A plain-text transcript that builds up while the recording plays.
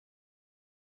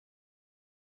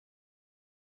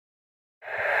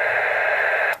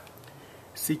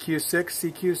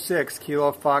CQ6,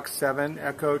 Kilo Fox 7,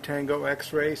 Echo Tango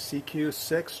X-Ray,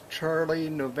 CQ6, Charlie,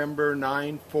 November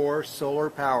 9-4, solar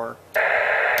power.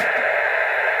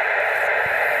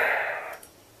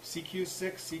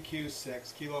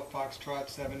 CQ6, Kilo Foxtrot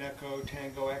 7, Echo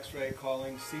Tango X-Ray,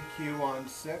 calling CQ on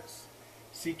 6,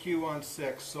 CQ on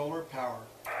 6, solar power.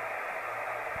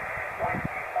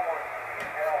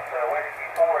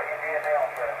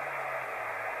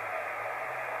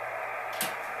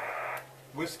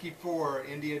 Whiskey 4,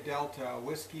 India Delta,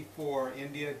 Whiskey 4,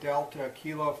 India Delta,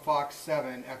 Kilo Fox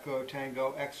 7, Echo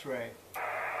Tango X-Ray. Kilo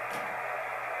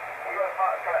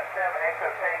Foxtrot 7,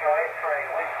 Echo Tango X-Ray,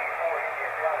 Whiskey 4,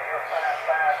 India Delta, you're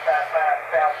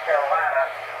 5555 South Carolina,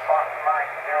 Fox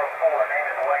Mike 04, name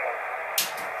is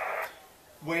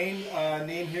Wayne. Wayne,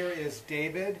 name here is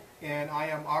David, and I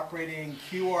am operating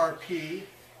QRP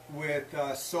with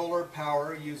solar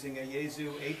power using a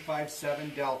Yaesu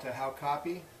 857 Delta. How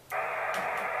copy?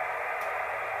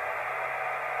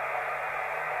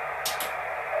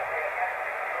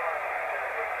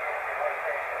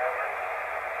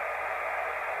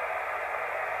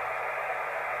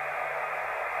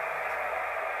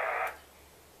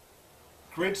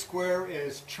 Grid square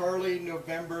is Charlie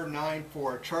November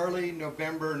 9-4. Charlie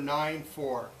November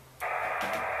 9-4.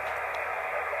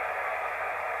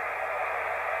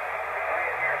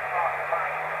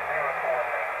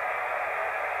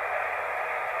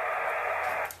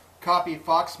 Copy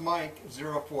Fox Mike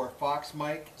 04. Fox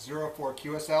Mike 04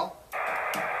 QSL.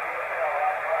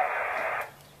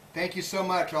 Thank you so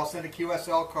much. I'll send a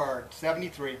QSL card.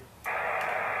 73.